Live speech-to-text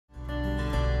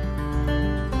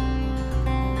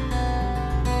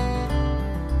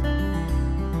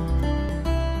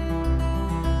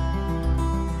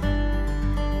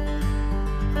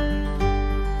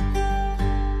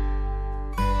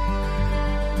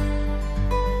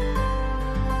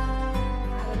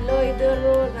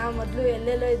ಇದ್ದವರು ನಾವು ಮೊದಲು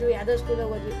ಎಲ್ಲೆಲ್ಲೋ ಇದ್ವು, ಯಾವುದೋ ಸ್ಕೂಲಿಗೆ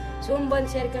ಹೋದ್ವಿ, ಬಂದು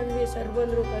ಸೇರ್ಕೊಂಡ್ವಿ, ಸರ್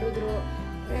ಬಂದರು ಕರೆದ್ರು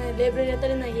ಲೈಬ್ರರಿ ಹತ್ರ.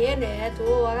 ನಾ ಏನೇ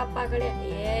ಹೋಗಪ್ಪ ಆ ಕಡೆ,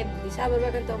 ದಿವಸ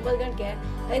ಬರ್ಬೇಕಂತ 9 ಗಂಟೆಗೆ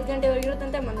 5 ಗಂಟೆವರೆಗೆ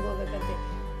ಇರುತ್ತಂತೆ ಮನೆಗೆ ಹೋಗ್ಬೇಕಂತೆ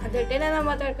ಅಂತೇಳಿ ನಾವು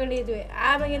ಮಾತಾಡ್ಕೊಂಡಿದ್ವಿ.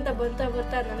 ಆವಾಗಿಂತ ಬರ್ತಾ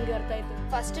ನಮಗೆ ಅರ್ಥ ಆಯ್ತು.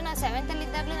 ಫಸ್ಟ್ ನಾವು 7th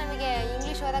ಇದ್ದಾಗಲೂ ನಮಗೆ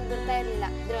ಇಂಗ್ಲೀಷ್ ಓದಕ್ಕೆ ಬರ್ತಾ ಇರಲಿಲ್ಲ.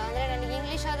 ಅಂದರೆ ನನಗೆ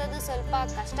ಇಂಗ್ಲೀಷ್ ಓದೋದು ಸ್ವಲ್ಪ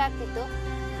ಕಷ್ಟ ಆಗ್ತಿತ್ತು.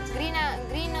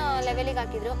 ಗ್ರೀನ್ ಲೆವೆಲಿಗೆ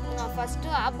ಹಾಕಿದ್ರು. ಫಸ್ಟು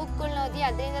ಆ ಬುಕ್ಗಳನ್ನ ಓದಿ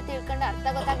ಅದರಿಂದ ತಿಳ್ಕೊಂಡು ಅರ್ಥ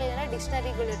ಗೊತ್ತಾಗಲಿಲ್ಲ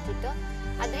ಡಿಕ್ಷನರಿಗಳು ಇರ್ತಿತ್ತು.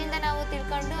 ಅದರಿಂದ ನಾವು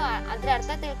ತಿಳ್ಕೊಂಡು ಅದ್ರ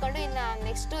ಅರ್ಥ ತಿಳ್ಕೊಂಡು ಇನ್ನು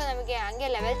ನೆಕ್ಸ್ಟು ನಮಗೆ ಹಂಗೆ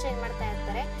ಲೆವೆಲ್ ಚೇಂಜ್ ಮಾಡ್ತಾ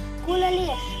ಇರ್ತಾರೆ. ಸ್ಕೂಲಲ್ಲಿ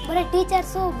ಬರೀ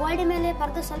ಟೀಚರ್ಸು ಬೋರ್ಡ್ ಮೇಲೆ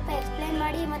ಬರೆದು ಸ್ವಲ್ಪ ಎಕ್ಸ್ಪ್ಲೈನ್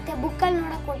ಮಾಡಿ ಮತ್ತು ಬುಕ್ಕಲ್ಲಿ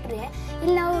ನೋಡೋಕೆ ಕೊಟ್ಟರೆ,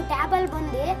 ಇಲ್ಲಿ ನಾವು ಟ್ಯಾಬಲ್ಲಿ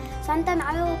ಬಂದು ಸ್ವಂತ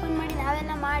ನಾವೇ ಓಪನ್ ಮಾಡಿ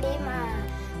ನಾವೆಲ್ಲ ಮಾಡಿ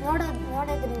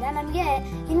ನೋಡೋದ್ರಿಂದ ನಮಗೆ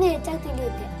ಇನ್ನೂ ಹೆಚ್ಚಾಗಿ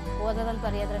ತಿಳಿಯುತ್ತೆ. ಓದೋದ್ರಲ್ಲಿ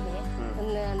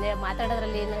ಬರೆಯೋದ್ರಲ್ಲಿ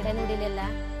ಮಾತಾಡೋದ್ರಲ್ಲಿ ನಡೆನುಡಿಲೆಲ್ಲ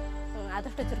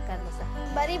ಆದಷ್ಟು ಚುರುಕಾಗಲ್ಲ ಸರ್.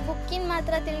 ಬರೀ ಬುಕ್ಕಿನ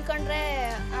ಮಾತ್ರ ತಿಳ್ಕೊಂಡ್ರೆ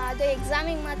ಅದು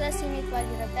ಎಕ್ಸಾಮಿಗೆ ಮಾತ್ರ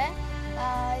ಸೀಮಿತವಾಗಿರುತ್ತೆ.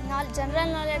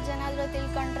 ಜನರಲ್ ನಾಲೆಡ್ಜ್ ಏನಾದರೂ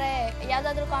ತಿಳ್ಕೊಂಡ್ರೆ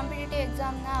ಯಾವುದಾದ್ರೂ ಕಾಂಪಿಟೇಟಿವ್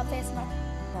ಎಕ್ಸಾಮ್ನ ಫೇಸ್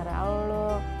ಮಾಡ್ತಾರೆ. ಅವಳು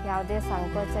ಯಾವುದೇ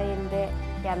ಸಂಕೋಚ ಇಲ್ಲದೆ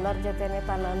ಎಲ್ಲರ ಜೊತೆ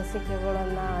ತನ್ನ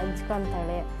ಅನಿಸಿಕೆಗಳನ್ನು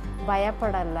ಹಂಚ್ಕೊತಾಳೆ,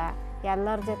 ಭಯಪಡಲ್ಲ.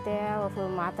 ಎಲ್ಲರ ಜೊತೆ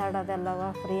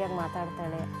ಮಾತಾಡೋದೆಲ್ಲವ ಫ್ರೀಯಾಗಿ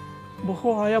ಮಾತಾಡ್ತಾಳೆ. ಬಹು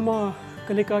ಆಯಾಮ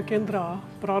ಕಲಿಕಾ ಕೇಂದ್ರ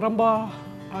ಪ್ರಾರಂಭ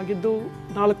ಆಗಿದ್ದು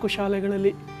 4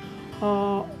 ಶಾಲೆಗಳಲ್ಲಿ.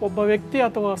 ಒಬ್ಬ ವ್ಯಕ್ತಿ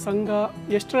ಅಥವಾ ಸಂಘ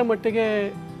ಎಷ್ಟರ ಮಟ್ಟಿಗೆ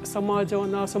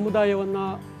ಸಮಾಜವನ್ನು, ಸಮುದಾಯವನ್ನು,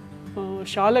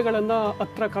 ಶಾಲೆಗಳನ್ನು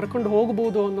ಹತ್ರ ಕರ್ಕೊಂಡು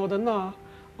ಹೋಗ್ಬೋದು ಅನ್ನೋದನ್ನು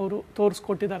ಅವರು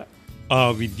ತೋರಿಸ್ಕೊಟ್ಟಿದ್ದಾರೆ. ಆ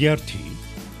ವಿದ್ಯಾರ್ಥಿ,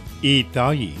 ಈ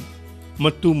ತಾಯಿ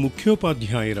ಮತ್ತು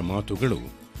ಮುಖ್ಯೋಪಾಧ್ಯಾಯರ ಮಾತುಗಳು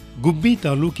ಗುಬ್ಬಿ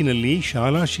ತಾಲೂಕಿನಲ್ಲಿ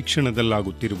ಶಾಲಾ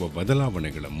ಶಿಕ್ಷಣದಲ್ಲಾಗುತ್ತಿರುವ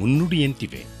ಬದಲಾವಣೆಗಳ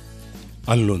ಮುನ್ನುಡಿಯಂತಿವೆ.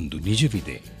 ಅಲ್ಲೊಂದು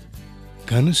ನಿಜವಿದೆ,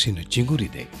 ಕನಸಿನ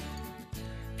ಚಿಗುರಿದೆ.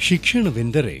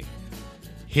 ಶಿಕ್ಷಣವೆಂದರೆ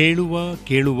ಹೇಳುವ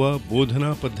ಕೇಳುವ ಬೋಧನಾ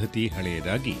ಪದ್ಧತಿ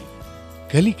ಹಳೆಯದಾಗಿ,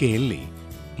 ಕಲಿಕೆಯಲ್ಲಿ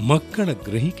ಮಕ್ಕಳ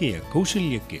ಗ್ರಹಿಕೆಯ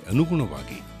ಕೌಶಲ್ಯಕ್ಕೆ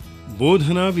ಅನುಗುಣವಾಗಿ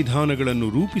ಬೋಧನಾ ವಿಧಾನಗಳನ್ನು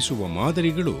ರೂಪಿಸುವ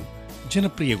ಮಾದರಿಗಳು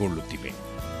ಜನಪ್ರಿಯಗೊಳ್ಳುತ್ತಿವೆ.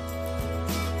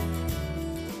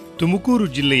 ತುಮಕೂರು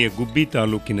ಜಿಲ್ಲೆಯ ಗುಬ್ಬಿ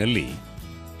ತಾಲೂಕಿನಲ್ಲಿ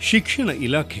ಶಿಕ್ಷಣ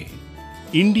ಇಲಾಖೆ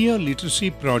ಇಂಡಿಯಾ ಲಿಟರಸಿ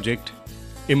ಪ್ರಾಜೆಕ್ಟ್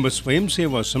ಎಂಬ ಸ್ವಯಂ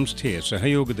ಸೇವಾ ಸಂಸ್ಥೆಯ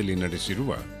ಸಹಯೋಗದಲ್ಲಿ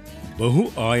ನಡೆಸಿರುವ ಬಹು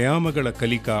ಆಯಾಮಗಳ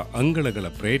ಕಲಿಕಾ ಅಂಗಳಗಳ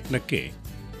ಪ್ರಯತ್ನಕ್ಕೆ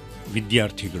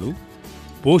ವಿದ್ಯಾರ್ಥಿಗಳು,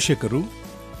 ಪೋಷಕರು,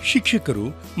 ಶಿಕ್ಷಕರು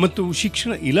ಮತ್ತು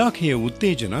ಶಿಕ್ಷಣ ಇಲಾಖೆಯ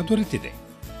ಉತ್ತೇಜನ ದೊರೆತಿದೆ.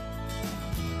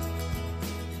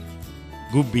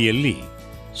 ಗುಬ್ಬಿಯಲ್ಲಿ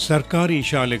ಸರ್ಕಾರಿ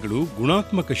ಶಾಲೆಗಳು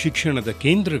ಗುಣಾತ್ಮಕ ಶಿಕ್ಷಣದ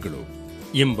ಕೇಂದ್ರಗಳು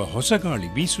ಎಂಬ ಹೊಸಗಾಳಿ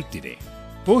ಬೀಸುತ್ತಿದೆ.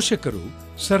 ಪೋಷಕರು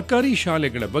ಸರ್ಕಾರಿ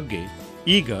ಶಾಲೆಗಳ ಬಗ್ಗೆ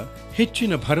ಈಗ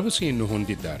ಹೆಚ್ಚಿನ ಭರವಸೆಯನ್ನು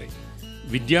ಹೊಂದಿದ್ದಾರೆ.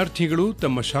 ವಿದ್ಯಾರ್ಥಿಗಳು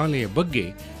ತಮ್ಮ ಶಾಲೆಯ ಬಗ್ಗೆ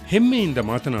ಹೆಮ್ಮೆಯಿಂದ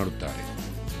ಮಾತನಾಡುತ್ತಾರೆ.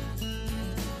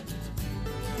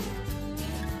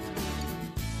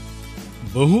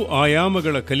 ಬಹು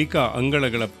ಆಯಾಮಗಳ ಕಲಿಕಾ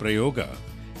ಅಂಗಳಗಳ ಪ್ರಯೋಗ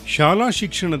ಶಾಲಾ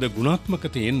ಶಿಕ್ಷಣದ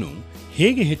ಗುಣಾತ್ಮಕತೆಯನ್ನು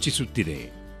ಹೇಗೆ ಹೆಚ್ಚಿಸುತ್ತಿದೆ?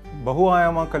 ಬಹು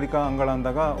ಆಯಾಮ ಕಲಿಕಾ ಅಂಗಳ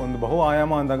ಅಂದಾಗ, ಒಂದು ಬಹು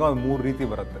ಆಯಾಮ ಅಂದಾಗ 3 ರೀತಿ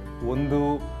ಬರುತ್ತೆ. ಒಂದು,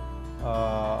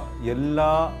 ಎಲ್ಲ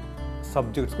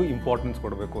ಸಬ್ಜೆಕ್ಟ್ಸ್ಗೂ ಇಂಪಾರ್ಟೆನ್ಸ್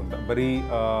ಕೊಡಬೇಕು ಅಂತ. ಬರೀ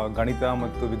ಗಣಿತ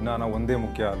ಮತ್ತು ವಿಜ್ಞಾನ ಒಂದೇ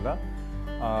ಮುಖ್ಯ ಅಲ್ಲ,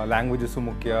 ಲ್ಯಾಂಗ್ವೇಜಸ್ಸು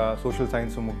ಮುಖ್ಯ, ಸೋಷಿಯಲ್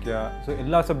ಸೈನ್ಸು ಮುಖ್ಯ. ಸೊ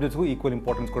ಎಲ್ಲ ಸಬ್ಜೆಕ್ಟ್ಸ್ಗೂ ಈಕ್ವಲ್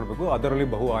ಇಂಪಾರ್ಟೆನ್ಸ್ ಕೊಡಬೇಕು. ಅದರಲ್ಲಿ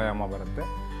ಬಹು ಆಯಾಮ ಬರುತ್ತೆ.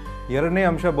 ಎರಡನೇ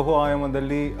ಅಂಶ, ಬಹು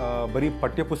ಆಯಾಮದಲ್ಲಿ ಬರೀ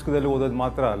ಪಠ್ಯಪುಸ್ತಕದಲ್ಲಿ ಓದೋದು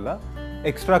ಮಾತ್ರ ಅಲ್ಲ,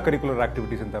 ಎಕ್ಸ್ಟ್ರಾ ಕರಿಕ್ಯುಲರ್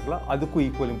ಆ್ಯಕ್ಟಿವಿಟೀಸ್ ಅಂತಾರಲ್ಲ, ಅದಕ್ಕೂ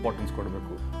ಈಕ್ವಲ್ ಇಂಪಾರ್ಟೆನ್ಸ್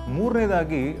ಕೊಡಬೇಕು.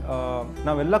 ಮೂರನೇದಾಗಿ,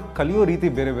 ನಾವೆಲ್ಲ ಕಲಿಯೋ ರೀತಿ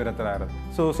ಬೇರೆ ಬೇರೆ ಥರ ಇರುತ್ತೆ.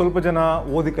 ಸ್ವಲ್ಪ ಜನ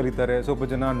ಓದಿ ಕಲಿತಾರೆ, ಸ್ವಲ್ಪ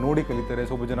ಜನ ನೋಡಿ ಕಲಿತಾರೆ,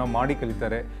 ಸ್ವಲ್ಪ ಜನ ಮಾಡಿ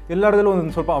ಕಲಿತಾರೆ. ಎಲ್ಲರದಲ್ಲೂ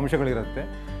ಒಂದೊಂದು ಸ್ವಲ್ಪ ಅಂಶಗಳಿರುತ್ತೆ.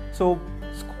 ಸೊ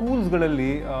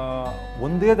ಸ್ಕೂಲ್ಸ್ಗಳಲ್ಲಿ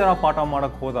ಒಂದೇ ಥರ ಪಾಠ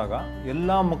ಮಾಡೋಕ್ಕೆ ಹೋದಾಗ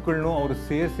ಎಲ್ಲ ಮಕ್ಕಳನ್ನೂ ಅವರು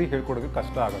ಸೇರಿಸಿ ಹೇಳ್ಕೊಡೋಕ್ಕೆ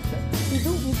ಕಷ್ಟ ಆಗುತ್ತೆ.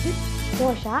 ಇದು ವಿದ್ಯುತ್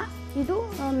ಕೋಶ, ಇದು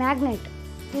ಮ್ಯಾಗ್ನೆಟ್.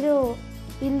 ಇದು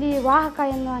ಇಲ್ಲಿ ವಾಹಕ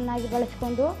ಎನ್ನುವನ್ನಾಗಿ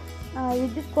ಬಳಸಿಕೊಂಡು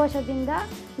ವಿದ್ಯುತ್ ಕೋಶದಿಂದ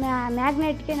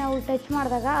ಮ್ಯಾಗ್ನೆಟ್ಗೆ ನಾವು ಟಚ್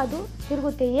ಮಾಡಿದಾಗ ಅದು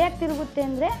ತಿರುಗುತ್ತೆ. ಹೇಗೆ ತಿರುಗುತ್ತೆ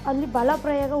ಅಂದರೆ ಅಲ್ಲಿ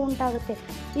ಬಲಪ್ರಯೋಗ ಉಂಟಾಗುತ್ತೆ.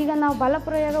 ಈಗ ನಾವು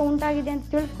ಬಲಪ್ರಯೋಗ ಉಂಟಾಗಿದೆ ಅಂತ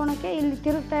ತಿಳ್ಕೊಳಕ್ಕೆ ಇಲ್ಲಿ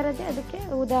ತಿರುಗ್ತಾ ಇರೋದೇ ಅದಕ್ಕೆ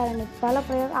ಉದಾಹರಣೆ.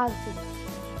 ಬಲಪ್ರಯೋಗ ಆಗ್ತಿದೆ.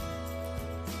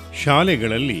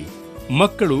 ಶಾಲೆಗಳಲ್ಲಿ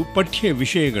ಮಕ್ಕಳು ಪಠ್ಯ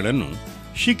ವಿಷಯಗಳನ್ನು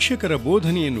ಶಿಕ್ಷಕರ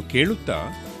ಬೋಧನೆಯನ್ನು ಕೇಳುತ್ತಾ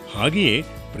ಹಾಗೆಯೇ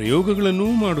ಪ್ರಯೋಗಗಳನ್ನೂ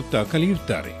ಮಾಡುತ್ತಾ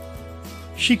ಕಲಿಯುತ್ತಾರೆ.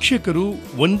 ಶಿಕ್ಷಕರು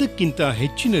ಒಂದಕ್ಕಿಂತ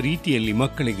ಹೆಚ್ಚಿನ ರೀತಿಯಲ್ಲಿ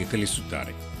ಮಕ್ಕಳಿಗೆ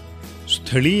ಕಲಿಸುತ್ತಾರೆ.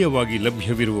 ಸ್ಥಳೀಯವಾಗಿ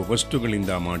ಲಭ್ಯವಿರುವ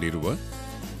ವಸ್ತುಗಳಿಂದ ಮಾಡಿರುವ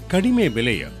ಕಡಿಮೆ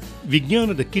ಬೆಲೆಯ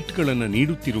ವಿಜ್ಞಾನದ ಕಿಟ್ಗಳನ್ನು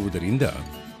ನೀಡುತ್ತಿರುವುದರಿಂದ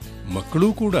ಮಕ್ಕಳೂ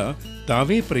ಕೂಡ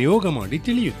ತಾವೇ ಪ್ರಯೋಗ ಮಾಡಿ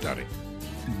ತಿಳಿಯುತ್ತಾರೆ.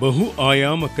 ಬಹು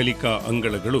ಆಯಾಮ ಕಲಿಕಾ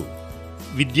ಅಂಗಳಗಳು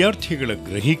ವಿದ್ಯಾರ್ಥಿಗಳ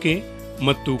ಗ್ರಹಿಕೆ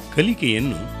ಮತ್ತು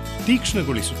ಕಲಿಕೆಯನ್ನು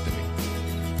ತೀಕ್ಷ್ಣಗೊಳಿಸುತ್ತವೆ.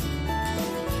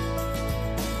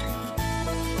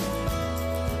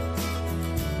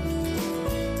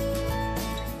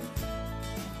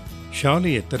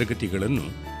 ಶಾಲೆಯ ತರಗತಿಗಳನ್ನು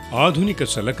ಆಧುನಿಕ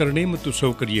ಸಲಕರಣೆ ಮತ್ತು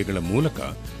ಸೌಕರ್ಯಗಳ ಮೂಲಕ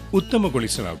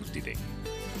ಉತ್ತಮಗೊಳಿಸಲಾಗುತ್ತಿದೆ.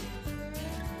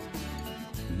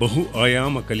 ಬಹು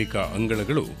ಆಯಾಮ ಕಲಿಕಾ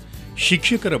ಅಂಗಳಗಳು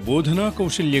ಶಿಕ್ಷಕರ ಬೋಧನಾ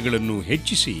ಕೌಶಲ್ಯಗಳನ್ನು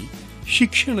ಹೆಚ್ಚಿಸಿ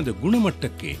ಶಿಕ್ಷಣದ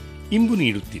ಗುಣಮಟ್ಟಕ್ಕೆ ಇಂಬು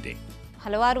ನೀಡುತ್ತಿದೆ.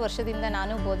 ಹಲವಾರು ವರ್ಷದಿಂದ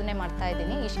ನಾನು ಬೋಧನೆ ಮಾಡ್ತಾ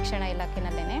ಇದ್ದೀನಿ ಈ ಶಿಕ್ಷಣ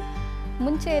ಇಲಾಖೆನಲ್ಲೇ.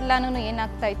 ಮುಂಚೆ ಎಲ್ಲನೂ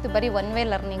ಏನಾಗ್ತಾ ಇತ್ತು, ಬರೀ ಒನ್ ವೇ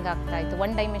ಲರ್ನಿಂಗ್ ಆಗ್ತಾ ಇತ್ತು,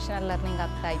 ಒನ್ ಡೈಮೆನ್ಷನಲ್ ಲರ್ನಿಂಗ್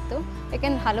ಆಗ್ತಾ ಇತ್ತು.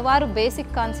 ಯಾಕೆಂದ್ರೆ ಹಲವಾರು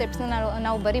ಬೇಸಿಕ್ ಕಾನ್ಸೆಪ್ಟ್ಸ್ನ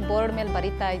ನಾವು ಬರೀ ಬೋರ್ಡ್ ಮೇಲೆ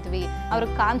ಬರಿತಾ ಇದ್ವಿ. ಅವ್ರ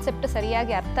ಕಾನ್ಸೆಪ್ಟ್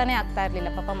ಸರಿಯಾಗಿ ಅರ್ಥನೇ ಆಗ್ತಾ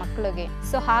ಇರಲಿಲ್ಲ ಪಾಪ ಮಕ್ಕಳಿಗೆ.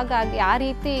 ಸೊ ಹಾಗಾಗಿ ಆ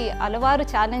ರೀತಿ ಹಲವಾರು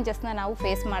ಚಾಲೆಂಜಸ್ನ ನಾವು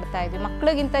ಫೇಸ್ ಮಾಡ್ತಾ ಇದ್ವಿ.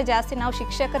 ಮಕ್ಕಳಿಗಿಂತ ಜಾಸ್ತಿ ನಾವು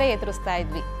ಶಿಕ್ಷಕರೇ ಎದುರಿಸ್ತಾ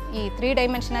ಇದ್ವಿ. ಈ 3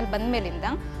 ಡೈಮೆನ್ಷನಲ್ ಬಂದಮೇಲಿಂದ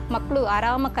ಮಕ್ಕಳು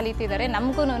ಆರಾಮಾಗಿ ಕಲಿತಿದ್ದಾರೆ.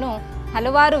 ನಮಗೂ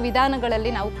ಹಲವಾರು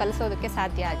ವಿಧಾನಗಳಲ್ಲಿ ನಾವು ಕಲಿಸೋದಕ್ಕೆ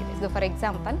ಸಾಧ್ಯ ಆಗಿದೆ. ಇದು ಫಾರ್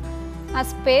ಎಕ್ಸಾಂಪಲ್, ಆ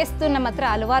ಸ್ಪೇಸ್ದು ನಮ್ಮ ಹತ್ರ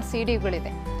ಹಲವಾರು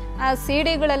CD-ಗಳಿದೆ. ಆ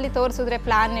CD-ಗಳಲ್ಲಿ ತೋರಿಸಿದ್ರೆ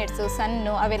ಪ್ಲಾನೆಟ್ಸು,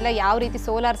 ಸನ್ನು, ಅವೆಲ್ಲ ಯಾವ ರೀತಿ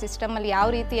ಸೋಲಾರ್ ಸಿಸ್ಟಮಲ್ಲಿ ಯಾವ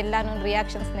ರೀತಿ ಎಲ್ಲನೂ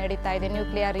ರಿಯಾಕ್ಷನ್ಸ್ ನಡೀತಾ ಇದೆ,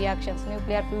 nuclear reactions,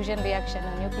 nuclear fusion reaction,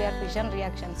 nuclear fission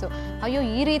reactions, ಅಯ್ಯೋ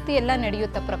ಈ ರೀತಿ ಎಲ್ಲ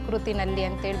ನಡೆಯುತ್ತಾ ಪ್ರಕೃತಿನಲ್ಲಿ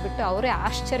ಅಂತೇಳ್ಬಿಟ್ಟು ಅವರೇ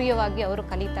ಆಶ್ಚರ್ಯವಾಗಿ ಅವರು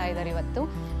ಕಲಿತಾ ಇದ್ದಾರೆ ಇವತ್ತು.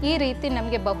 ಈ ರೀತಿ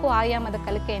ನಮಗೆ ಬಹು ಆಯಾಮದ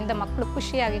ಕಲಿಕೆಯಿಂದ ಮಕ್ಕಳು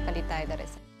ಖುಷಿಯಾಗಿ ಕಲಿತಾ ಇದ್ದಾರೆ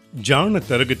ಸರ್. ಜಾಣ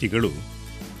ತರಗತಿಗಳು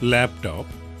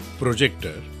ಲ್ಯಾಪ್ಟಾಪ್,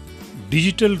 ಪ್ರೊಜೆಕ್ಟರ್,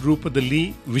 ಡಿಜಿಟಲ್ ರೂಪದಲ್ಲಿ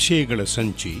ವಿಷಯಗಳ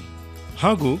ಸಂಚಿ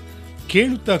ಹಾಗೂ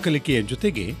ಕೇಳುತ್ತಾ ಕಲಿಕೆಯ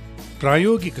ಜೊತೆಗೆ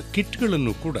ಪ್ರಾಯೋಗಿಕ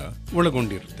ಕಿಟ್ಗಳನ್ನು ಕೂಡ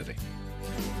ಒಳಗೊಂಡಿರುತ್ತದೆ.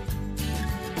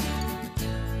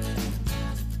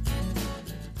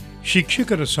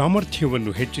 ಶಿಕ್ಷಕರ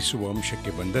ಸಾಮರ್ಥ್ಯವನ್ನು ಹೆಚ್ಚಿಸುವ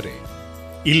ಅಂಶಕ್ಕೆ ಬಂದರೆ,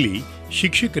 ಇಲ್ಲಿ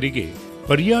ಶಿಕ್ಷಕರಿಗೆ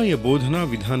ಪರ್ಯಾಯ ಬೋಧನಾ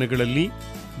ವಿಧಾನಗಳಲ್ಲಿ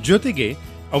ಜೊತೆಗೆ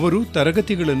ಅವರು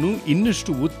ತರಗತಿಗಳನ್ನು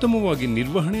ಇನ್ನಷ್ಟು ಉತ್ತಮವಾಗಿ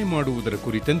ನಿರ್ವಹಣೆ ಮಾಡುವುದರ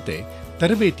ಕುರಿತಂತೆ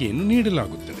ತರಬೇತಿಯನ್ನು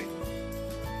ನೀಡಲಾಗುತ್ತದೆ.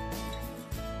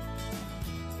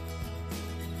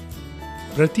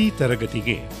 ಪ್ರತಿ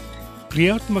ತರಗತಿಗೆ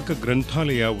ಕ್ರಿಯಾತ್ಮಕ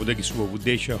ಗ್ರಂಥಾಲಯ ಒದಗಿಸುವ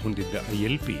ಉದ್ದೇಶ ಹೊಂದಿದ್ದ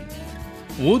ILP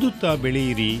ಓದುತ್ತಾ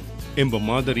ಬೆಳೆಯಿರಿ ಎಂಬ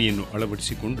ಮಾದರಿಯನ್ನು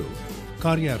ಅಳವಡಿಸಿಕೊಂಡು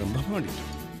ಕಾರ್ಯಾರಂಭ ಮಾಡಿತು.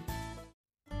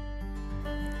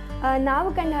 ನಾವು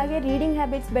ಕಂಡ ಹಾಗೆ ರೀಡಿಂಗ್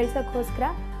ಹ್ಯಾಬಿಟ್ಸ್ ಬೆಳೆಸೋಕ್ಕೋಸ್ಕರ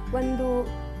ಒಂದು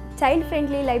ಚೈಲ್ಡ್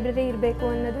ಫ್ರೆಂಡ್ಲಿ ಲೈಬ್ರರಿ ಇರಬೇಕು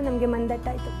ಅನ್ನೋದು ನಮಗೆ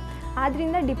ಮಂದಟ್ಟಾಯಿತು.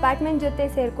 ಆದ್ದರಿಂದ ಡಿಪಾರ್ಟ್ಮೆಂಟ್ ಜೊತೆ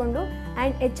ಸೇರಿಕೊಂಡು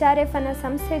ಆ್ಯಂಡ್ HRF ಅನ್ನೋ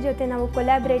ಸಂಸ್ಥೆ ಜೊತೆ ನಾವು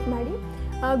ಕೊಲ್ಯಾಬ್ರೇಟ್ ಮಾಡಿ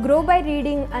ಗ್ರೋ ಬೈ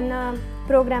ರೀಡಿಂಗ್ ಅನ್ನೋ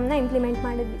ಪ್ರೋಗ್ರಾಮ್ನ ಇಂಪ್ಲಿಮೆಂಟ್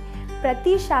ಮಾಡಿದ್ವಿ.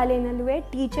 ಪ್ರತಿ ಶಾಲೆಯಲ್ಲೂ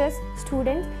ಟೀಚರ್ಸ್,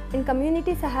 ಸ್ಟೂಡೆಂಟ್ಸ್ ಆ್ಯಂಡ್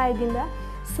ಕಮ್ಯುನಿಟಿ ಸಹಾಯದಿಂದ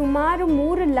ಸುಮಾರು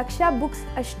 3 ಲಕ್ಷ ಬುಕ್ಸ್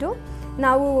ಅಷ್ಟು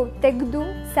ನಾವು ತೆಗೆದು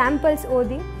ಸ್ಯಾಂಪಲ್ಸ್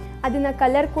ಓದಿ ಅದನ್ನು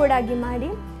ಕಲರ್ ಕೋಡ್ ಆಗಿ ಮಾಡಿ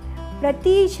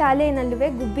ಪ್ರತಿ ಶಾಲೆಯಲ್ಲೂ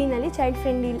ಗುಬ್ಬಿನಲ್ಲಿ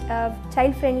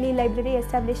ಚೈಲ್ಡ್ ಫ್ರೆಂಡ್ಲಿ ಲೈಬ್ರರಿ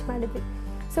ಎಸ್ಟಾಬ್ಲಿಷ್ ಮಾಡಿದ್ವಿ.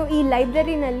 ಸೊ ಈ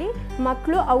ಲೈಬ್ರರಿನಲ್ಲಿ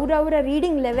ಮಕ್ಕಳು ಅವರವರ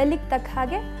ರೀಡಿಂಗ್ ಲೆವೆಲಿಗೆ ತಕ್ಕ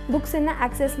ಹಾಗೆ ಬುಕ್ಸನ್ನು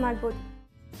ಆಕ್ಸೆಸ್ ಮಾಡ್ಬೋದು.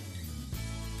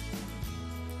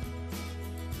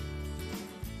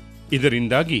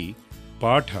 ಇದರಿಂದಾಗಿ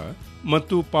ಪಾಠ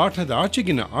ಮತ್ತು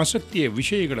ಪಾಠದಾಚೆಗಿನ ಆಸಕ್ತಿಯ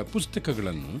ವಿಷಯಗಳ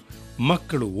ಪುಸ್ತಕಗಳನ್ನು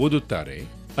ಮಕ್ಕಳು ಓದುತ್ತಾರೆ.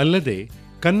 ಅಲ್ಲದೆ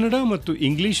ಕನ್ನಡ ಮತ್ತು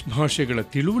ಇಂಗ್ಲಿಷ್ ಭಾಷೆಗಳ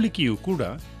ತಿಳುವಳಿಕೆಯೂ ಕೂಡ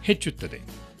ಹೆಚ್ಚುತ್ತದೆ.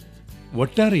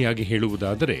 ಒಟ್ಟಾರೆಯಾಗಿ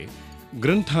ಹೇಳುವುದಾದರೆ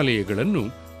ಗ್ರಂಥಾಲಯಗಳನ್ನು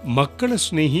ಮಕ್ಕಳ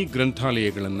ಸ್ನೇಹಿ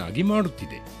ಗ್ರಂಥಾಲಯಗಳನ್ನಾಗಿ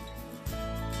ಮಾಡುತ್ತಿದೆ.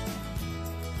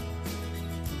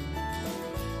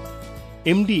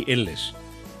 MDLS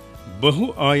ಬಹು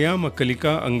ಆಯಾಮ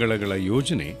ಕಲಿಕಾ ಅಂಗಳಗಳ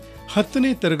ಯೋಜನೆ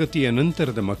 10ನೇ ತರಗತಿಯ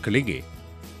ನಂತರದ ಮಕ್ಕಳಿಗೆ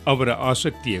ಅವರ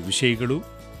ಆಸಕ್ತಿಯ ವಿಷಯಗಳು,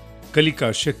 ಕಲಿಕಾ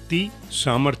ಶಕ್ತಿ,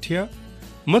 ಸಾಮರ್ಥ್ಯ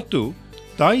ಮತ್ತು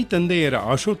ತಾಯಿ ತಂದೆಯರ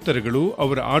ಆಶೋತ್ತರಗಳು,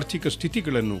 ಅವರ ಆರ್ಥಿಕ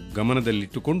ಸ್ಥಿತಿಗಳನ್ನು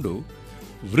ಗಮನದಲ್ಲಿಟ್ಟುಕೊಂಡು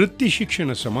ವೃತ್ತಿ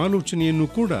ಶಿಕ್ಷಣ ಸಮಾಲೋಚನೆಯನ್ನು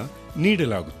ಕೂಡ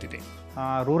ನೀಡಲಾಗುತ್ತಿದೆ.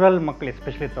 ರೂರಲ್ ಮಕ್ಕಳು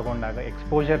ಎಸ್ಪೆಷಲಿ ತಗೊಂಡಾಗ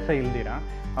ಎಕ್ಸ್ಪೋಜರ್ಸೇ ಇಲ್ದಿರ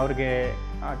ಅವ್ರಿಗೆ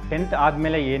 10th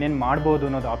ಆದಮೇಲೆ ಏನೇನು ಮಾಡ್ಬೋದು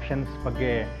ಅನ್ನೋದು ಆಪ್ಷನ್ಸ್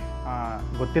ಬಗ್ಗೆ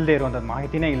ಗೊತ್ತಿಲ್ಲದೆ ಇರುವಂಥದ್ದು,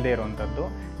 ಮಾಹಿತಿನೇ ಇಲ್ಲದೆ ಇರುವಂಥದ್ದು.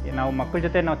 ನಾವು ಮಕ್ಕಳ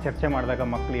ಜೊತೆ ನಾವು ಚರ್ಚೆ ಮಾಡಿದಾಗ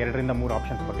ಮಕ್ಕಳು 2 ರಿಂದ 3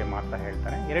 ಆಪ್ಷನ್ಸ್ ಬಗ್ಗೆ ಮಾತ್ರ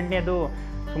ಹೇಳ್ತಾರೆ. ಎರಡನೇದು,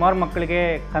 ಸುಮಾರು ಮಕ್ಕಳಿಗೆ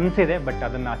ಕನಸಿದೆ ಬಟ್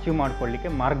ಅದನ್ನು ಅಚೀವ್ ಮಾಡ್ಕೊಳ್ಳಿಕ್ಕೆ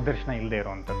ಮಾರ್ಗದರ್ಶನ ಇಲ್ಲದೆ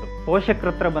ಇರುವಂಥದ್ದು. ಪೋಷಕರ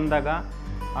ಹತ್ರ ಬಂದಾಗ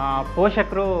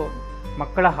ಪೋಷಕರು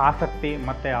ಮಕ್ಕಳ ಆಸಕ್ತಿ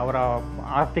ಮತ್ತು ಅವರ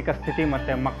ಆರ್ಥಿಕ ಸ್ಥಿತಿ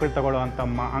ಮತ್ತು ಮಕ್ಕಳು ತಗೊಳ್ಳುವಂಥ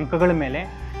ಅಂಕಗಳ ಮೇಲೆ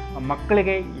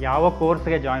ಮಕ್ಕಳಿಗೆ ಯಾವ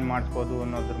ಕೋರ್ಸ್ಗೆ ಜಾಯಿನ್ ಮಾಡಿಸ್ಬೋದು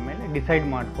ಅನ್ನೋದ್ರ ಮೇಲೆ ಡಿಸೈಡ್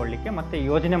ಮಾಡ್ಕೊಳ್ಳಿಕ್ಕೆ ಮತ್ತು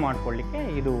ಯೋಜನೆ ಮಾಡ್ಕೊಳ್ಳಿಕ್ಕೆ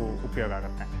ಇದು ಉಪಯೋಗ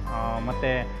ಆಗುತ್ತೆ. ಮತ್ತು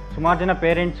ಸುಮಾರು ಜನ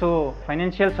ಪೇರೆಂಟ್ಸು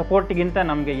ಫೈನಾನ್ಷಿಯಲ್ ಸಪೋರ್ಟಿಗಿಂತ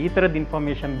ನಮಗೆ ಈ ಥರದ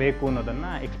ಇನ್ಫಾರ್ಮೇಷನ್ ಬೇಕು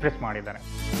ಅನ್ನೋದನ್ನು ಎಕ್ಸ್ಪ್ರೆಸ್ ಮಾಡಿದ್ದಾರೆ.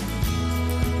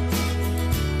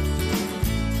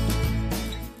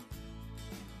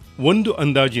 ಒಂದು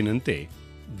ಅಂದಾಜಿನಂತೆ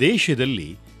ದೇಶದಲ್ಲಿ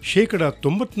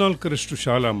 94%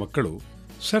 ಶಾಲಾ ಮಕ್ಕಳು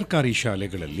ಸರ್ಕಾರಿ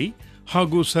ಶಾಲೆಗಳಲ್ಲಿ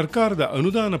ಹಾಗೂ ಸರ್ಕಾರದ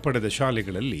ಅನುದಾನ ಪಡೆದ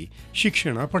ಶಾಲೆಗಳಲ್ಲಿ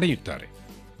ಶಿಕ್ಷಣ ಪಡೆಯುತ್ತಾರೆ.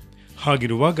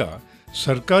 ಹಾಗಿರುವಾಗ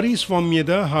ಸರ್ಕಾರಿ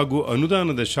ಸ್ವಾಮ್ಯದ ಹಾಗೂ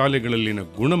ಅನುದಾನದ ಶಾಲೆಗಳಲ್ಲಿನ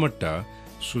ಗುಣಮಟ್ಟ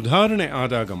ಸುಧಾರಣೆ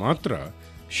ಆದಾಗ ಮಾತ್ರ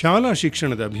ಶಾಲಾ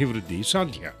ಶಿಕ್ಷಣದ ಅಭಿವೃದ್ಧಿ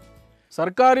ಸಾಧ್ಯ.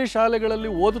 ಸರ್ಕಾರಿ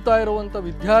ಶಾಲೆಗಳಲ್ಲಿ ಓದುತ್ತಾ ಇರುವಂಥ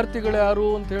ವಿದ್ಯಾರ್ಥಿಗಳು ಯಾರು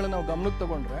ಅಂತ ಹೇಳಿ ನಾವು ಗಮನಕ್ಕೆ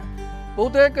ತಗೊಂಡ್ರೆ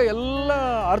ಬಹುತೇಕ ಎಲ್ಲ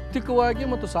ಆರ್ಥಿಕವಾಗಿ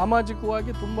ಮತ್ತು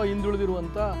ಸಾಮಾಜಿಕವಾಗಿ ತುಂಬ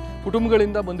ಹಿಂದುಳಿದಿರುವಂಥ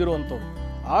ಕುಟುಂಬಗಳಿಂದ ಬಂದಿರುವಂಥವ್ರು.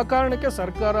 ಆ ಕಾರಣಕ್ಕೆ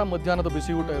ಸರ್ಕಾರ ಮಧ್ಯಾಹ್ನದ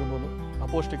ಬಿಸಿ ಊಟ ಇರ್ಬೋದು,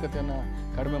 ಅಪೌಷ್ಟಿಕತೆಯನ್ನು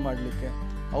ಕಡಿಮೆ ಮಾಡಲಿಕ್ಕೆ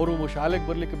ಅವರು ಶಾಲೆಗೆ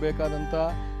ಬರಲಿಕ್ಕೆ ಬೇಕಾದಂಥ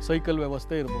ಸೈಕಲ್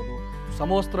ವ್ಯವಸ್ಥೆ ಇರ್ಬೋದು,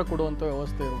 ಸಮವಸ್ತ್ರ ಕೊಡುವಂಥ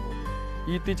ವ್ಯವಸ್ಥೆ ಇರ್ಬೋದು,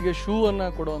 ಇತ್ತೀಚೆಗೆ ಶೂ ಅನ್ನು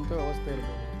ಕೊಡುವಂಥ ವ್ಯವಸ್ಥೆ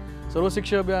ಇರ್ಬೋದು,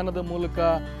 ಸರ್ವಶಿಕ್ಷಾ ಅಭಿಯಾನದ ಮೂಲಕ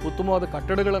ಉತ್ತಮವಾದ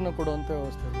ಕಟ್ಟಡಗಳನ್ನು ಕೊಡುವಂಥ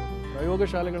ವ್ಯವಸ್ಥೆ ಇರ್ಬೋದು, ಪ್ರಯೋಗ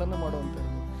ಶಾಲೆಗಳನ್ನು ಮಾಡುವಂಥ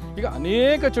ಇರ್ಬೋದು. ಈಗ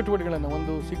ಅನೇಕ ಚಟುವಟಿಕೆಗಳನ್ನು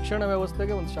ಒಂದು ಶಿಕ್ಷಣ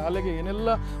ವ್ಯವಸ್ಥೆಗೆ, ಒಂದು ಶಾಲೆಗೆ ಏನೆಲ್ಲ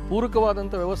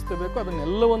ಪೂರಕವಾದಂಥ ವ್ಯವಸ್ಥೆ ಬೇಕೋ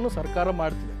ಅದನ್ನೆಲ್ಲವನ್ನು ಸರ್ಕಾರ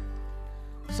ಮಾಡ್ತಿದೆ.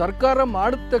 ಸರ್ಕಾರ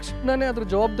ಮಾಡಿದ ತಕ್ಷಣವೇ ಅದ್ರ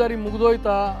ಜವಾಬ್ದಾರಿ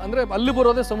ಮುಗಿದೋಯ್ತಾ ಅಂದರೆ ಅಲ್ಲಿ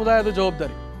ಬರೋದೇ ಸಮುದಾಯದ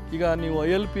ಜವಾಬ್ದಾರಿ. ಈಗ ನೀವು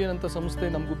ILP ಅಂತ ಸಂಸ್ಥೆ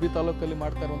ನಮ್ಮ ಗುಬ್ಬಿ ತಾಲೂಕಲ್ಲಿ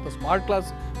ಮಾಡ್ತಾ ಇರುವಂಥ ಸ್ಮಾರ್ಟ್ ಕ್ಲಾಸ್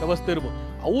ವ್ಯವಸ್ಥೆ ಇರ್ಬೋದು,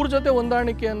 ಅವ್ರ ಜೊತೆ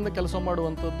ಹೊಂದಾಣಿಕೆಯಿಂದ ಕೆಲಸ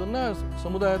ಮಾಡುವಂಥದ್ದನ್ನು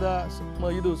ಸಮುದಾಯದ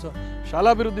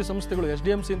ಶಾಲಾಭಿವೃದ್ಧಿ ಸಂಸ್ಥೆಗಳು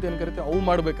SDMC ಅಂತ ಏನು ಕರಿತೀವಿ ಅವು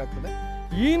ಮಾಡಬೇಕಾಗ್ತದೆ.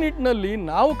 ಈ ನಿಟ್ಟಿನಲ್ಲಿ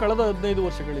ನಾವು ಕಳೆದ 15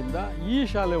 ವರ್ಷಗಳಿಂದ ಈ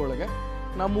ಶಾಲೆ ಒಳಗೆ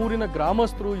ನಮ್ಮೂರಿನ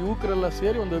ಗ್ರಾಮಸ್ಥರು ಯುವಕರೆಲ್ಲ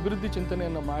ಸೇರಿ ಒಂದು ಅಭಿವೃದ್ಧಿ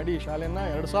ಚಿಂತನೆಯನ್ನು ಮಾಡಿ ಶಾಲೆಯನ್ನು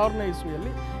 2000ನೇ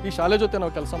ಇಸ್ವಿಯಲ್ಲಿ ಈ ಶಾಲೆ ಜೊತೆ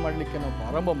ನಾವು ಕೆಲಸ ಮಾಡಲಿಕ್ಕೆ ನಾವು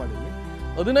ಪ್ರಾರಂಭ ಮಾಡಿದ್ವಿ.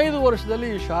 15 ವರ್ಷದಲ್ಲಿ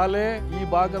ಈ ಶಾಲೆ ಈ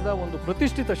ಭಾಗದ ಒಂದು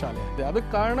ಪ್ರತಿಷ್ಠಿತ ಶಾಲೆ ಇದೆ. ಅದಕ್ಕೆ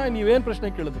ಕಾರಣ ನೀವೇನು ಪ್ರಶ್ನೆ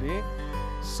ಕೇಳಿದ್ರಿ,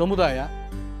 ಸಮುದಾಯ,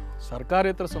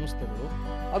 ಸರ್ಕಾರೇತರ ಸಂಸ್ಥೆಗಳು,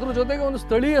 ಅದ್ರ ಜೊತೆಗೆ ಒಂದು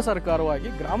ಸ್ಥಳೀಯ ಸರ್ಕಾರವಾಗಿ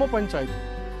ಗ್ರಾಮ ಪಂಚಾಯತ್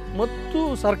ಮತ್ತು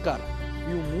ಸರ್ಕಾರ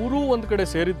ಇವು ಮೂರೂ ಒಂದು ಕಡೆ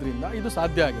ಸೇರಿದ್ರಿಂದ ಇದು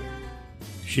ಸಾಧ್ಯ ಆಗಿದೆ.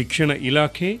 ಶಿಕ್ಷಣ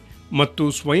ಇಲಾಖೆ ಮತ್ತು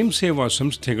ಸ್ವಯಂ ಸೇವಾ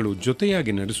ಸಂಸ್ಥೆಗಳು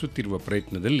ಜೊತೆಯಾಗಿ ನಡೆಸುತ್ತಿರುವ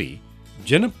ಪ್ರಯತ್ನದಲ್ಲಿ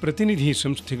ಜನಪ್ರತಿನಿಧಿ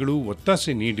ಸಂಸ್ಥೆಗಳು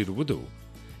ಒತ್ತಾಸೆ ನೀಡಿರುವುದು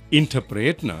ಇಂಥ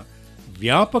ಪ್ರಯತ್ನ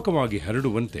ವ್ಯಾಪಕವಾಗಿ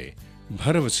ಹರಡುವಂತೆ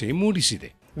ಭರವಸೆ ಮೂಡಿಸಿದೆ.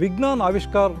 ವಿಜ್ಞಾನ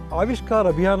ಆವಿಷ್ಕಾರ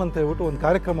ಅಭಿಯಾನ ಅಂತ ಹೇಳ್ಬಿಟ್ಟು ಒಂದು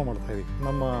ಕಾರ್ಯಕ್ರಮ ಮಾಡ್ತಾ ಇದ್ದೀವಿ.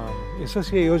 ನಮ್ಮ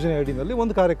SSA ಯೋಜನೆ ಅಡಿನಲ್ಲಿ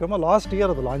ಒಂದು ಕಾರ್ಯಕ್ರಮ ಲಾಸ್ಟ್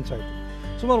ಇಯರ್ ಅದು ಲಾಂಚ್ ಆಯಿತು.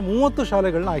 ಸುಮಾರು 30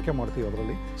 ಶಾಲೆಗಳನ್ನ ಆಯ್ಕೆ ಮಾಡ್ತೀವಿ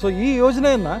ಅದರಲ್ಲಿ. ಸೊ ಈ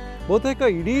ಯೋಜನೆಯನ್ನು ಬಹುತೇಕ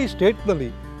ಇಡೀ ಸ್ಟೇಟ್ನಲ್ಲಿ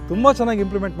ತುಂಬ ಚೆನ್ನಾಗಿ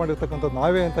ಇಂಪ್ಲಿಮೆಂಟ್ ಮಾಡಿರ್ತಕ್ಕಂಥದ್ದು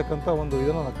ನಾವೇ ಅಂತಕ್ಕಂಥ ಒಂದು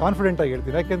ಇದನ್ನು ನಾನು ಕಾನ್ಫಿಡೆಂಟಾಗಿ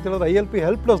ಹೇಳ್ತೀನಿ. ಯಾಕೆ ಅಂತ ಹೇಳಿದ್ರೆ ILP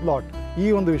ಹೆಲ್ಪ್ ಅಸ್ ಲಾಟ್ ಈ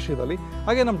ಒಂದು ವಿಷಯದಲ್ಲಿ.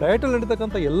 ಹಾಗೆ ನಮ್ಮ ಡಯಟಲ್ಲಿ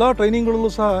ನಡೀತಕ್ಕಂಥ ಎಲ್ಲ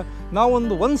ಟ್ರೈನಿಂಗ್ಗಳಲ್ಲೂ ಸಹ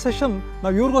ಒಂದು ಸೆಷನ್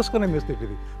ನಾವು ಇವ್ರಿಗೋಸ್ಕರ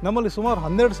ಮೀಸಲಿಟ್ಟಿದ್ದೀವಿ. ನಮ್ಮಲ್ಲಿ ಸುಮಾರು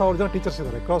 12,000 ಜನ ಟೀಚರ್ಸ್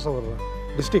ಇದ್ದಾರೆ across hour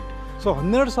district. So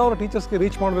 12,000 ಟೀಚರ್ಸ್ಗೆ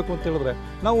reach ಮಾಡಬೇಕು ಅಂತ ಹೇಳಿದ್ರೆ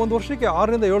ನಾವು ಒಂದು ವರ್ಷಕ್ಕೆ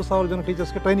 6,000 to 7,000 ಜನ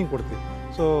ಟೀಚರ್ಸ್ಗೆ ಟ್ರೈನಿಂಗ್ ಕೊಡ್ತೀವಿ.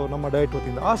 ಸೊ ನಮ್ಮ ಡಯಟ್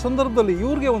ವತಿಯಿಂದ ಆ ಸಂದರ್ಭದಲ್ಲಿ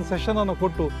ಇವ್ರಿಗೆ ಒಂದು ಸೆಷನನ್ನು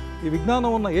ಕೊಟ್ಟು ಈ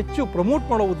ವಿಜ್ಞಾನವನ್ನು ಹೆಚ್ಚು ಪ್ರಮೋಟ್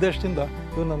ಮಾಡೋ ಉದ್ದೇಶದಿಂದ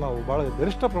ಇದನ್ನು ನಾವು ಭಾಳ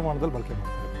ಗರಿಷ್ಠ ಪ್ರಮಾಣದಲ್ಲಿ ಬಳಕೆ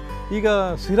ಮಾಡ್ತೀವಿ. ಈಗ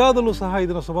ಸಿರಾದಲ್ಲೂ ಸಹ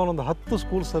ಇದನ್ನು ಸುಮಾರು ಒಂದು 10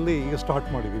 ಸ್ಕೂಲ್ಸಲ್ಲಿ ಈಗ ಸ್ಟಾರ್ಟ್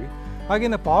ಮಾಡಿದ್ದೀವಿ.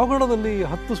 ಹಾಗೆಯೇ ಪಾವಗಡದಲ್ಲಿ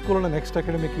 10 ಸ್ಕೂಲನ್ನು ನೆಕ್ಸ್ಟ್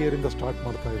ಅಕಾಡೆಮಿಕ್ ಇಯರಿಂದ ಸ್ಟಾರ್ಟ್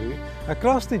ಮಾಡ್ತಾ ಇದ್ದೀವಿ.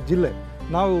 ಅಕ್ರಾಸ್ ದಿ ಜಿಲ್ಲೆ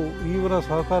ನಾವು ಇವರ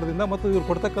ಸಹಕಾರದಿಂದ ಮತ್ತು ಇವ್ರು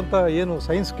ಕೊಡ್ತಕ್ಕಂಥ ಏನು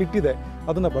ಸೈನ್ಸ್ ಕಿಟ್ ಇದೆ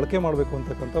ಅದನ್ನು ಬಳಕೆ ಮಾಡಬೇಕು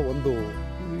ಅಂತಕ್ಕಂಥ ಒಂದು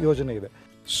ಯೋಜನೆ ಇದೆ.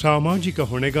 ಸಾಮಾಜಿಕ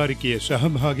ಹೊಣೆಗಾರಿಕೆಯ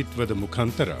ಸಹಭಾಗಿತ್ವದ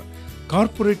ಮುಖಾಂತರ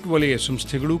ಕಾರ್ಪೊರೇಟ್ ವಲಯ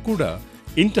ಸಂಸ್ಥೆಗಳು ಕೂಡ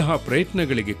ಇಂತಹ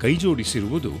ಪ್ರಯತ್ನಗಳಿಗೆ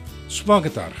ಕೈಜೋಡಿಸಿರುವುದು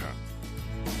ಸ್ವಾಗತಾರ್ಹ.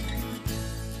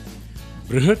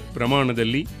 ಬೃಹತ್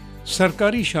ಪ್ರಮಾಣದಲ್ಲಿ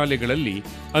ಸರ್ಕಾರಿ ಶಾಲೆಗಳಲ್ಲಿ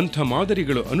ಅಂಥ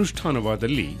ಮಾದರಿಗಳು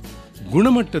ಅನುಷ್ಠಾನವಾದಲ್ಲಿ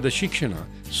ಗುಣಮಟ್ಟದ ಶಿಕ್ಷಣ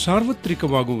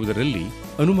ಸಾರ್ವತ್ರಿಕವಾಗುವುದರಲ್ಲಿ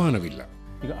ಅನುಮಾನವಿಲ್ಲ.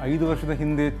 ಈಗ 5 ವರ್ಷದ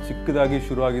ಹಿಂದೆ ಚಿಕ್ಕದಾಗಿ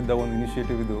ಶುರುವಾಗಿದ್ದ ಒಂದು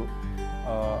ಇನಿಷಿಯೇಟಿವ್ ಇದು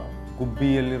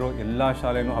ಗುಬ್ಬಿಯಲ್ಲಿರೋ ಎಲ್ಲ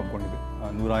ಶಾಲೆನೂ ಹಾಕ್ಕೊಂಡಿದೆ.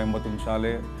 181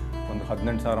 ಶಾಲೆ, ಒಂದು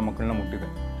 18,000 ಮಕ್ಕಳನ್ನ ಮುಟ್ಟಿದೆ.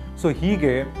 ಸೊ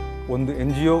ಹೀಗೆ ಒಂದು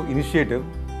NGO ಇನಿಷಿಯೇಟಿವ್,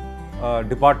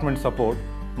 ಡಿಪಾರ್ಟ್ಮೆಂಟ್ ಸಪೋರ್ಟ್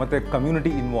ಮತ್ತು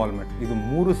ಕಮ್ಯುನಿಟಿ ಇನ್ವಾಲ್ವ್ಮೆಂಟ್ ಇದು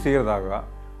 3 ಸೇರಿದಾಗ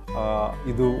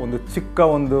ಇದು ಒಂದು ಚಿಕ್ಕ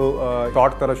ಒಂದು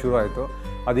ಥಾಟ್ ಥರ ಶುರು ಆಯಿತು.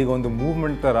 ಅದೀಗ ಒಂದು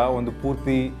ಮೂವ್ಮೆಂಟ್ ಥರ ಒಂದು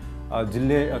ಪೂರ್ತಿ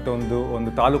ಜಿಲ್ಲೆ ಅಥವಾ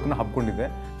ಒಂದು ತಾಲೂಕನ್ನ ಹಬ್ಕೊಂಡಿದೆ.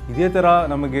 ಇದೇ ಥರ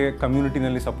ನಮಗೆ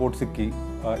ಕಮ್ಯುನಿಟಿನಲ್ಲಿ ಸಪೋರ್ಟ್ ಸಿಕ್ಕಿ,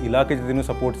 ಇಲಾಖೆ ಜೊತೆನೂ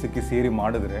ಸಪೋರ್ಟ್ ಸಿಕ್ಕಿ ಸೇರಿ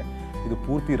ಮಾಡಿದ್ರೆ ಇದು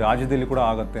ಪೂರ್ತಿ ರಾಜ್ಯದಲ್ಲಿ ಕೂಡ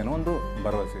ಆಗುತ್ತೆ ಅನ್ನೋ ಒಂದು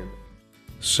ಭರವಸೆ ಇದೆ.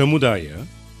 ಸಮುದಾಯ,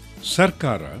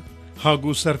 ಸರ್ಕಾರ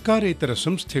ಹಾಗೂ ಸರ್ಕಾರೇತರ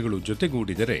ಸಂಸ್ಥೆಗಳು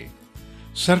ಜೊತೆಗೂಡಿದರೆ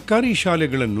ಸರ್ಕಾರಿ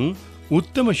ಶಾಲೆಗಳನ್ನು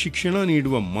ಉತ್ತಮ ಶಿಕ್ಷಣ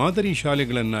ನೀಡುವ ಮಾದರಿ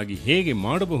ಶಾಲೆಗಳನ್ನಾಗಿ ಹೇಗೆ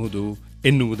ಮಾಡಬಹುದು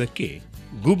ಎನ್ನುವುದಕ್ಕೆ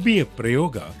ಗುಬ್ಬಿಯ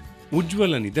ಪ್ರಯೋಗ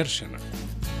ಉಜ್ವಲ ನಿದರ್ಶನ.